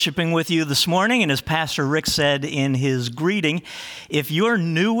Worshiping with you this morning, and as Pastor Rick said in his greeting, if you're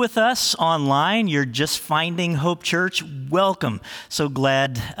new with us online, you're just finding Hope Church, welcome. So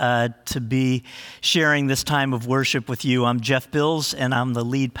glad to be sharing this time of worship with you. I'm Jeff Bills, and I'm the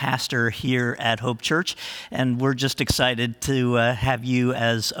lead pastor here at Hope Church, and we're just excited to have you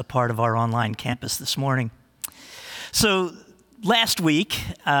as a part of our online campus this morning. So last week,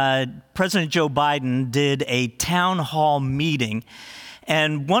 President Joe Biden did a town hall meeting.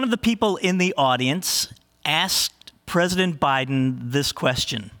 And one of the people in the audience asked President Biden this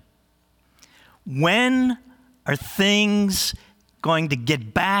question: when are things going to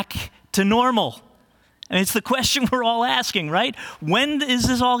get back to normal? I mean, it's the question we're all asking, right? When is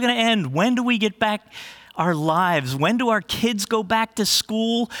this all going to end? When do we get back our lives? When do our kids go back to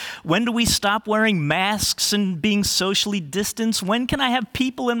school? When do we stop wearing masks and being socially distanced? When can I have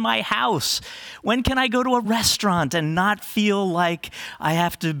people in my house? When can I go to a restaurant and not feel like I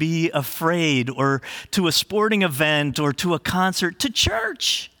have to be afraid, or to a sporting event, or to a concert, to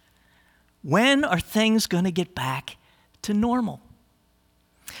church? When are things going to get back to normal?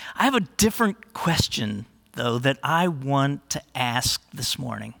 I have a different question, though, that I want to ask this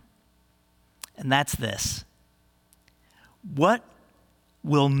morning. And that's this: what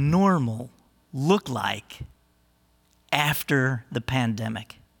will normal look like after the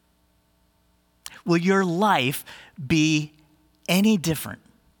pandemic? Will your life be any different?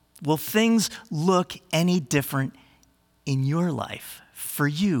 Will things look any different in your life, for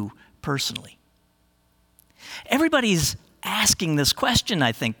you personally? Everybody's asking this question,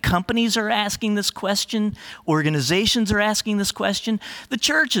 I think. Companies are asking this question. Organizations are asking this question. The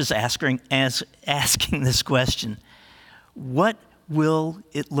church is asking this question. What will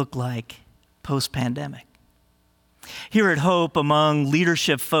it look like post-pandemic? Here at Hope, among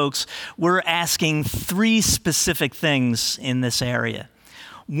leadership folks, we're asking three specific things in this area.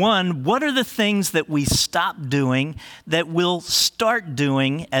 One, what are the things that we stop doing that we'll start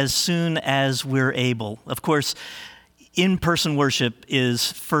doing as soon as we're able? Of course, in-person worship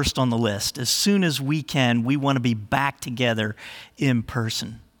is first on the list. As soon as we can, we want to be back together in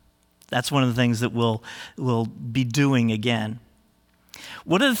person. That's one of the things that we'll be doing again.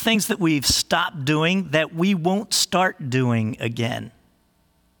 What are the things that we've stopped doing that we won't start doing again?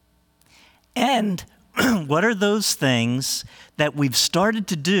 And what are those things that we've started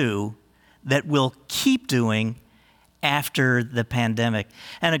to do that we'll keep doing after the pandemic?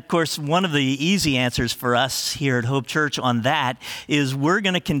 And of course, one of the easy answers for us here at Hope Church on that is we're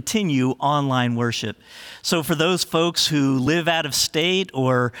going to continue online worship. So for those folks who live out of state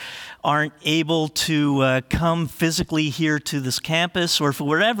or aren't able to come physically here to this campus, or for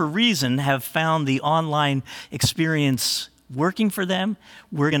whatever reason have found the online experience working for them,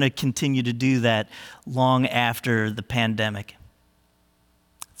 we're going to continue to do that long after the pandemic.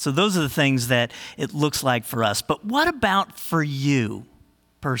 So those are the things that it looks like for us. But what about for you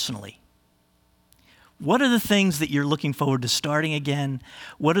personally? What are the things that you're looking forward to starting again?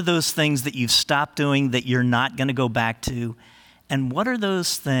 What are those things that you've stopped doing that you're not going to go back to? And what are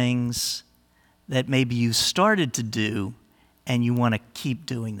those things that maybe you started to do and you want to keep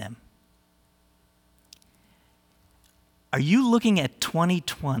doing them? Are you looking at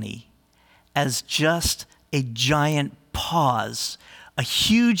 2020 as just a giant pause, a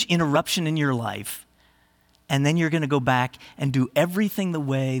huge interruption in your life, and then you're going to go back and do everything the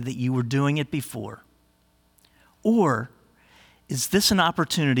way that you were doing it before? Or is this an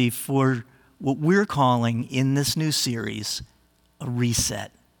opportunity for what we're calling in this new series a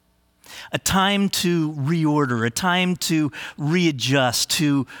reset? A time to reorder, a time to readjust,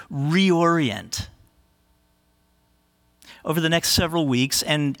 to reorient. Over the next several weeks,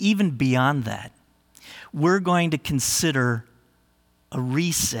 and even beyond that, we're going to consider a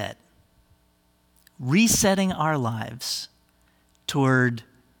reset, resetting our lives toward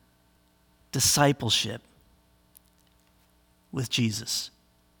discipleship with Jesus.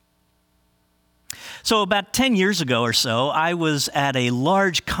 So about 10 years ago or so, I was at a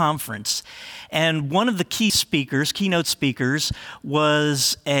large conference, and one of the keynote speakers,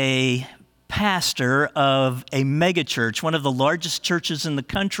 was a pastor of a megachurch, one of the largest churches in the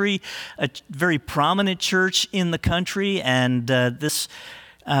country, a very prominent church in the country. And this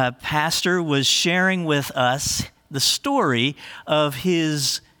pastor was sharing with us the story of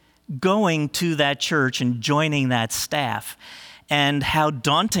his going to that church and joining that staff, and how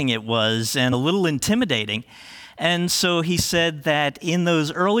daunting it was and a little intimidating. And so he said that in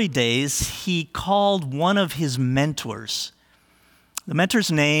those early days, he called one of his mentors. The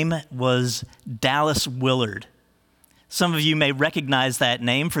mentor's name was Dallas Willard. Some of you may recognize that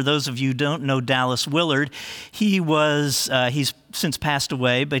name. For those of you who don't know Dallas Willard, he's since passed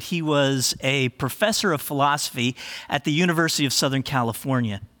away, but he was a professor of philosophy at the University of Southern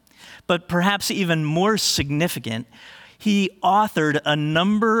California. But perhaps even more significant, he authored a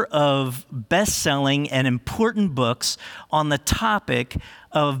number of best-selling and important books on the topic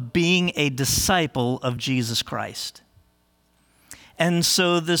of being a disciple of Jesus Christ. And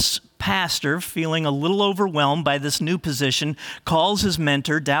so this pastor, feeling a little overwhelmed by this new position, calls his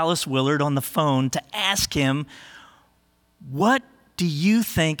mentor, Dallas Willard, on the phone to ask him, what do you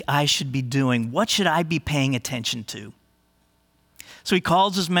think I should be doing? What should I be paying attention to? So he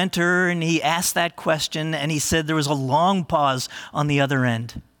calls his mentor and he asked that question, and he said there was a long pause on the other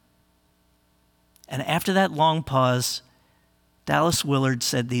end. And after that long pause, Dallas Willard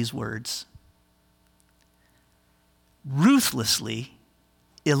said these words: ruthlessly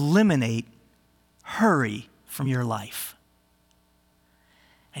eliminate hurry from your life.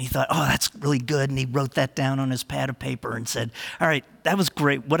 And he thought, oh, that's really good. And he wrote that down on his pad of paper and said, all right, that was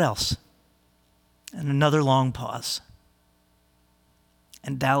great. What else? And another long pause.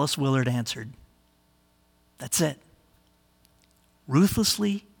 And Dallas Willard answered, that's it.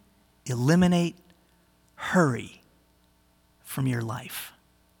 Ruthlessly eliminate hurry from your life.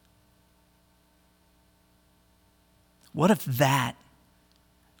 What if that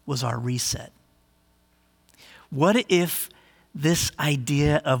was our reset? What if this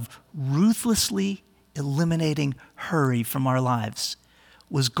idea of ruthlessly eliminating hurry from our lives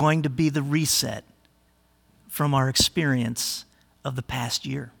was going to be the reset from our experience of the past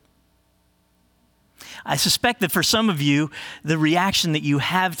year? I suspect that for some of you, the reaction that you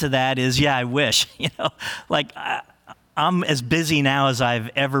have to that is, yeah, I wish. I'm as busy now as I've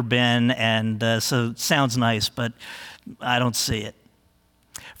ever been, and so it sounds nice, but I don't see it.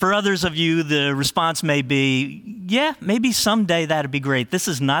 For others of you, the response may be, yeah, maybe someday that'd be great. This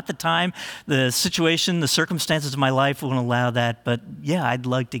is not the time, the situation, the circumstances of my life won't allow that, but yeah, I'd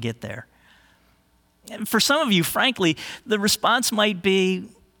like to get there. And for some of you, frankly, the response might be,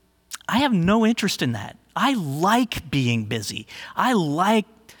 I have no interest in that. I like being busy. I like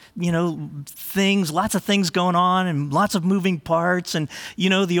things, lots of things going on and lots of moving parts, and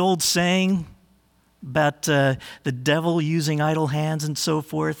the old saying about the devil using idle hands and so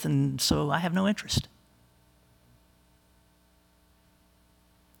forth, and so I have no interest.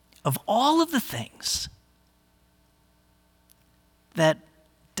 Of all of the things that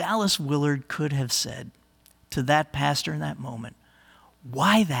Dallas Willard could have said to that pastor in that moment,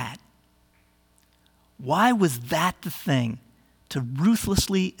 why that? Why was that the thing to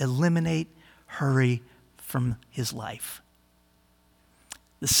ruthlessly eliminate hurry from his life?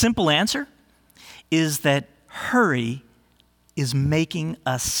 The simple answer is that hurry is making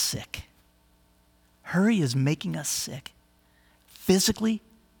us sick. Hurry is making us sick. Physically,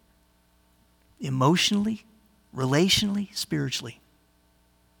 emotionally, relationally, spiritually.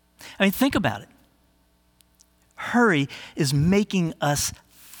 I mean, think about it. Hurry is making us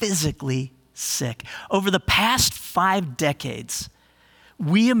physically sick. Over the past 5 decades,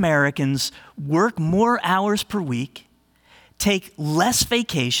 we Americans work more hours per week, take less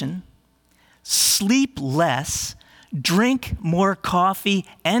vacation, sleep less, drink more coffee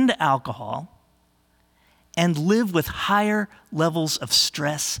and alcohol, and live with higher levels of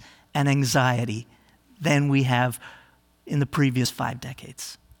stress and anxiety than we have in the previous 5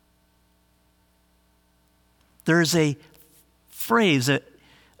 decades. There's a phrase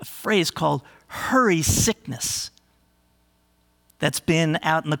called hurry sickness that's been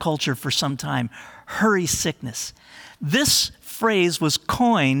out in the culture for some time. Hurry sickness. This phrase was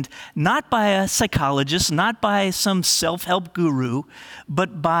coined not by a psychologist, not by some self-help guru,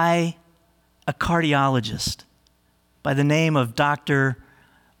 but by a cardiologist by the name of Dr.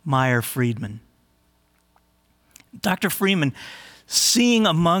 Meyer Friedman. Dr. Friedman, seeing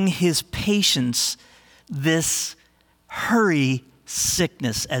among his patients this hurry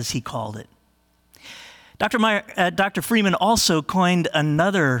sickness, as he called it. Dr. Friedman also coined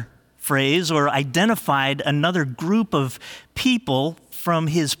another phrase, or identified another group of people from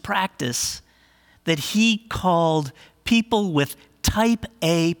his practice that he called people with type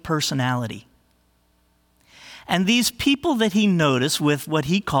A personality. And these people that he noticed with what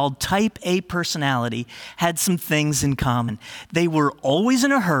he called type A personality had some things in common. They were always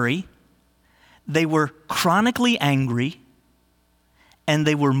in a hurry, they were chronically angry, and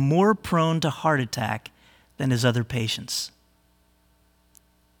they were more prone to heart attack than his other patients.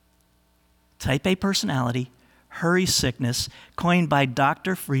 Type A personality, hurry sickness, coined by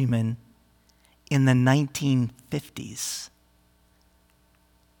Dr. Friedman in the 1950s.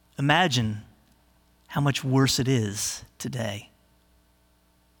 Imagine how much worse it is today.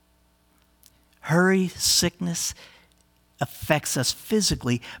 Hurry sickness affects us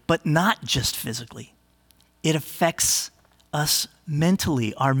physically, but not just physically. It affects us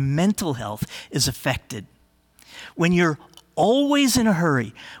mentally. Our mental health is affected. When you're always in a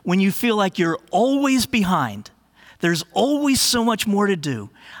hurry, when you feel like you're always behind, there's always so much more to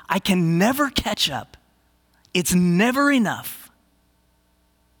do. I can never catch up. It's never enough.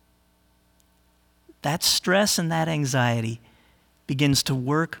 That stress and that anxiety begins to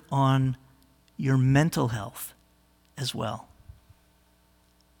work on your mental health as well.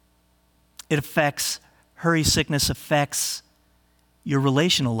 Hurry sickness affects your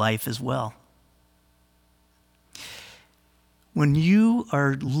relational life as well. When you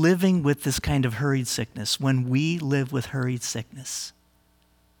are living with this kind of hurried sickness, when we live with hurried sickness,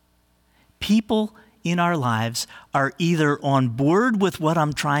 people in our lives are either on board with what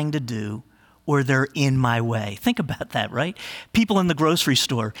I'm trying to do or they're in my way. Think about that, right? People in the grocery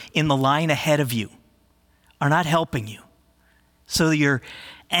store in the line ahead of you are not helping you. So you're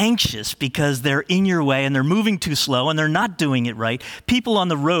anxious because they're in your way and they're moving too slow and they're not doing it right. People on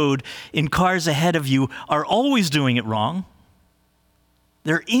the road in cars ahead of you are always doing it wrong.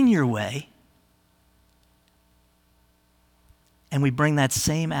 They're in your way. And we bring that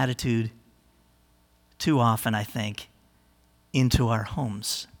same attitude too often, I think, into our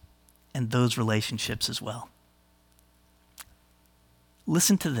homes and those relationships as well.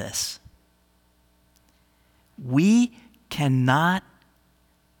 Listen to this. We cannot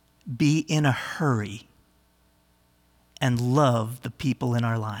be in a hurry and love the people in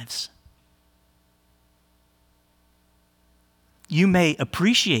our lives. You may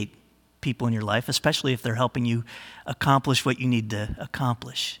appreciate people in your life, especially if they're helping you accomplish what you need to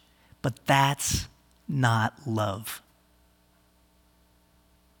accomplish, but that's not love.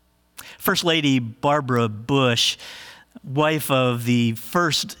 First Lady Barbara Bush, wife of the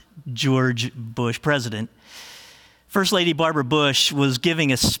first George Bush president, First Lady Barbara Bush was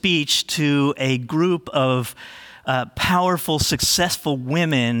giving a speech to a group of powerful, successful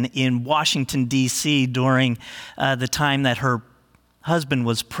women in Washington, D.C. during the time that her husband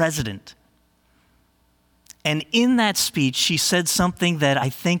was president. And in that speech, she said something that I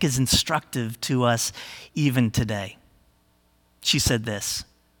think is instructive to us even today. She said this: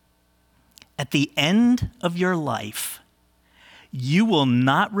 "At the end of your life, you will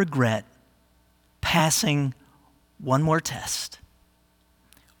not regret passing one more test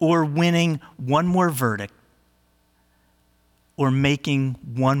or winning one more verdict or making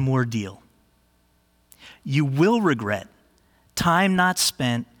one more deal. You will regret time not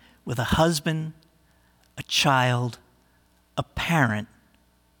spent with a husband, a child, a parent,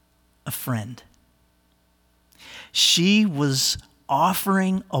 a friend." She was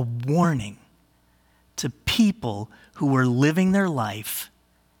offering a warning to people who were living their life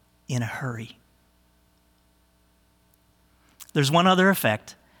in a hurry. There's one other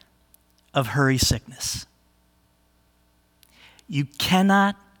effect of hurry sickness. You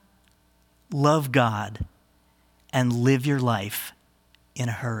cannot love God and live your life in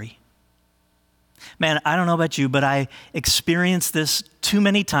a hurry. Man, I don't know about you, but I experienced this too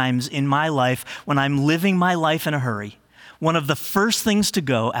many times in my life when I'm living my life in a hurry. One of the first things to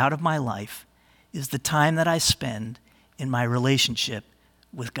go out of my life is the time that I spend in my relationship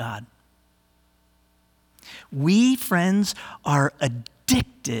with God. We, friends, are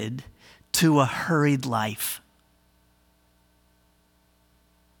addicted to a hurried life,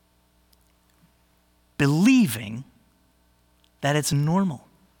 believing that it's normal.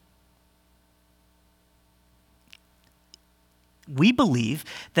 We believe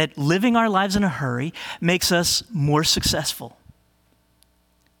that living our lives in a hurry makes us more successful,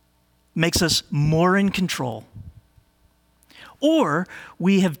 makes us more in control. Or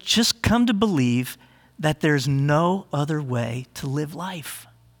we have just come to believe that there's no other way to live life.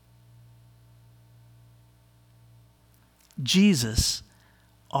 Jesus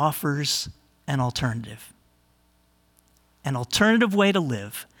offers an alternative way to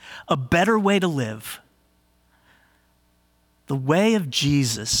live, a better way to live. The way of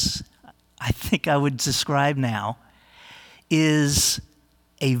Jesus, I think I would describe now, is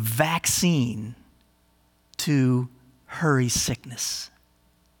a vaccine to hurry sickness.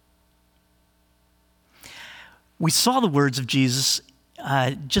 We saw the words of Jesus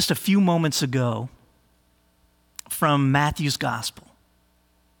just a few moments ago from Matthew's gospel.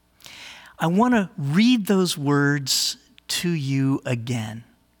 I want to read those words to you again.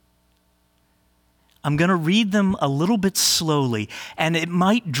 I'm going to read them a little bit slowly, and it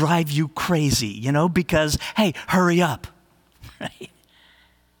might drive you crazy, because, hey, hurry up, right?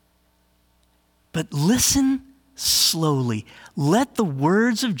 But listen slowly. Let the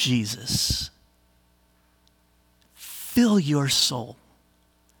words of Jesus fill your soul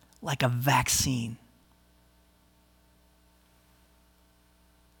like a vaccine.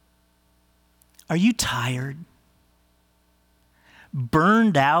 Are you tired?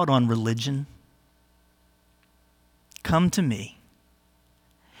 Burned out on religion? Come to me.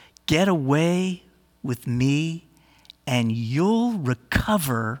 Get away with me, and you'll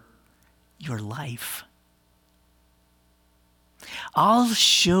recover your life. I'll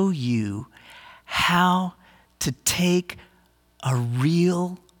show you how to take a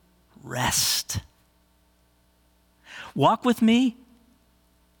real rest. Walk with me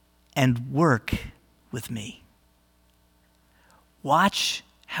and work with me. Watch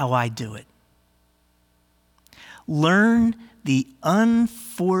how I do it. Learn the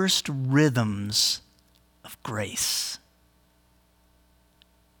unforced rhythms of grace.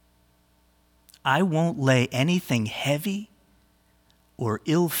 I won't lay anything heavy or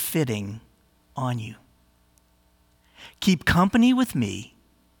ill-fitting on you. Keep company with me,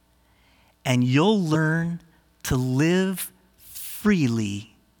 and you'll learn to live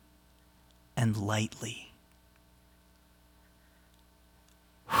freely and lightly.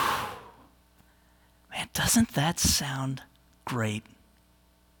 Man, doesn't that sound great?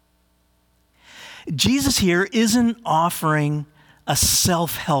 Jesus here isn't offering a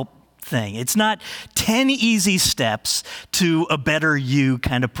self-help thing. It's not 10 easy steps to a better you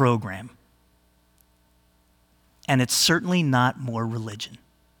kind of program. And it's certainly not more religion.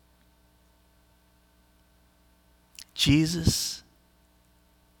 Jesus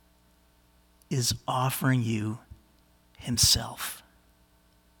is offering you himself.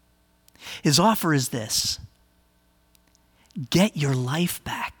 His offer is this: get your life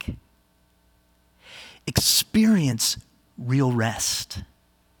back. Experience real rest.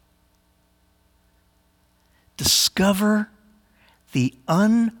 Discover the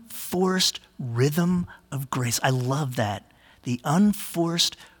unforced rhythm of grace. I love that. The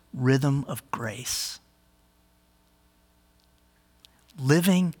unforced rhythm of grace.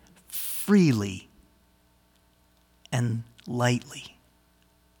 Living freely and lightly.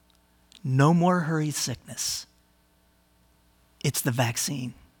 No more hurried sickness. It's the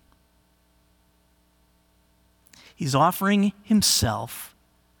vaccine. He's offering himself,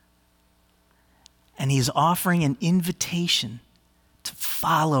 and he's offering an invitation to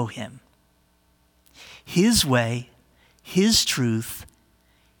follow him. His way, his truth,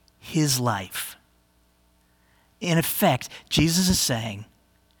 his life. In effect, Jesus is saying,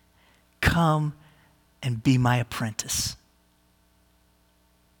 come and be my apprentice.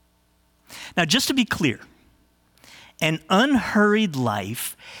 Now, just to be clear, an unhurried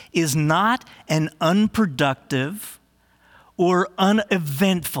life is not an unproductive or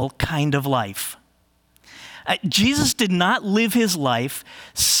uneventful kind of life. Jesus did not live his life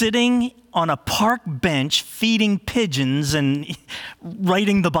sitting on a park bench feeding pigeons and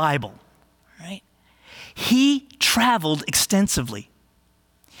writing the Bible, right? He traveled extensively.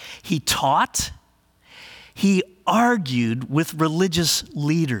 He taught. He argued with religious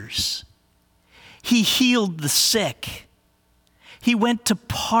leaders. He healed the sick. He went to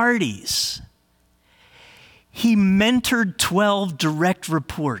parties. He mentored 12 direct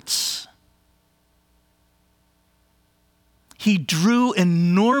reports. He drew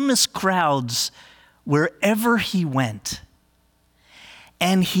enormous crowds wherever he went.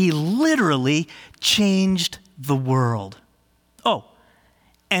 And he literally changed the world. Oh,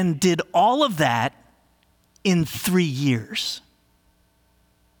 and did all of that in 3 years.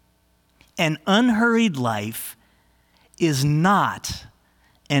 An unhurried life is not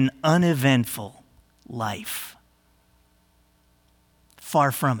an uneventful life.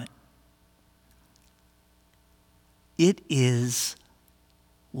 Far from it. It is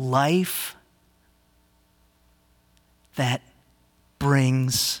life that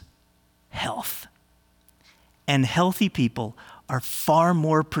brings health. And healthy people are far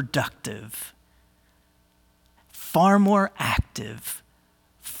more productive, far more active,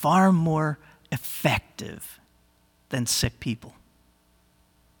 far more effective than sick people.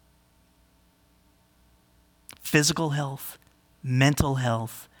 Physical health, mental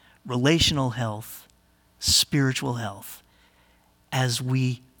health, relational health, spiritual health, as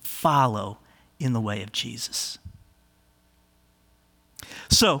we follow in the way of Jesus.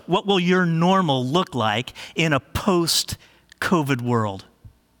 So, what will your normal look like in a post-COVID world?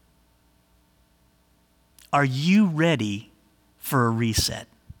 Are you ready for a reset?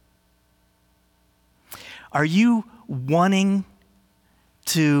 Are you wanting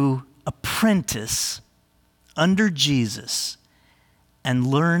to apprentice under Jesus and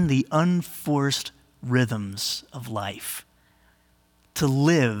learn the unforced rhythms of life, to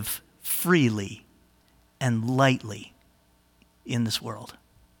live freely and lightly in this world.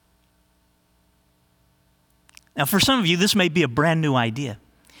 Now, for some of you, this may be a brand new idea.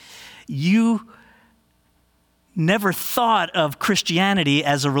 You never thought of Christianity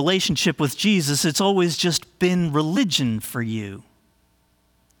as a relationship with Jesus. It's always just been religion for you.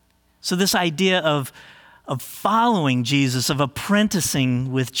 So this idea of following Jesus, of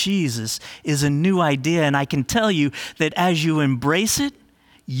apprenticing with Jesus, is a new idea. And I can tell you that as you embrace it,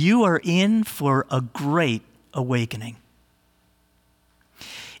 you are in for a great awakening.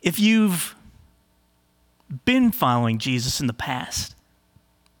 If you've been following Jesus in the past,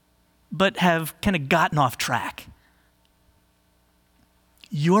 but have kind of gotten off track,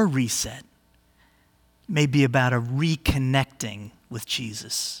 your reset may be about a reconnecting with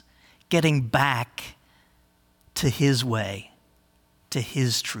Jesus, getting back to his way, to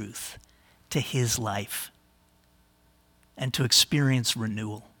his truth, to his life, and to experience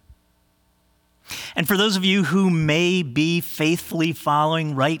renewal. And for those of you who may be faithfully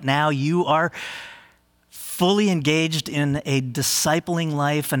following right now, you are fully engaged in a discipling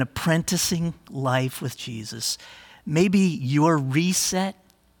life, an apprenticing life with Jesus. Maybe your reset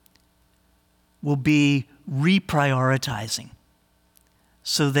will be reprioritizing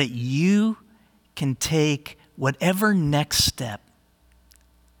so that you can take whatever next step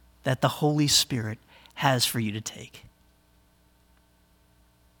that the Holy Spirit has for you to take.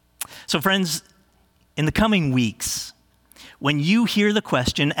 So friends, in the coming weeks, when you hear the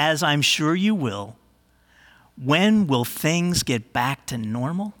question, as I'm sure you will, when will things get back to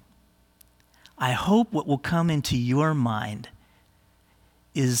normal? I hope what will come into your mind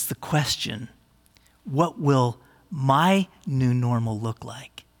is the question, what will my new normal look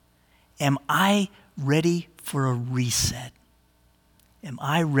like? Am I ready for a reset? Am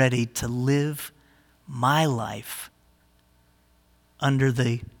I ready to live my life under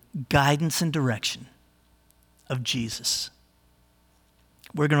the guidance and direction of Jesus?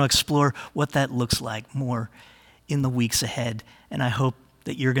 We're going to explore what that looks like more in the weeks ahead, and I hope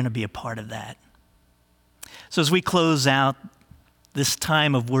that you're going to be a part of that. So as we close out this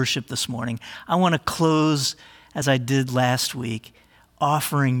time of worship this morning, I want to close, as I did last week,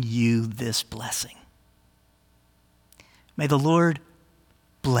 offering you this blessing. May the Lord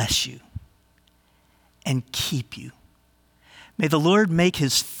bless you and keep you. May the Lord make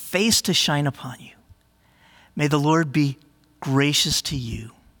his face to shine upon you. May the Lord be gracious to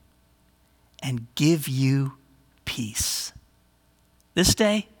you and give you peace this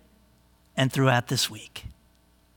day and throughout this week.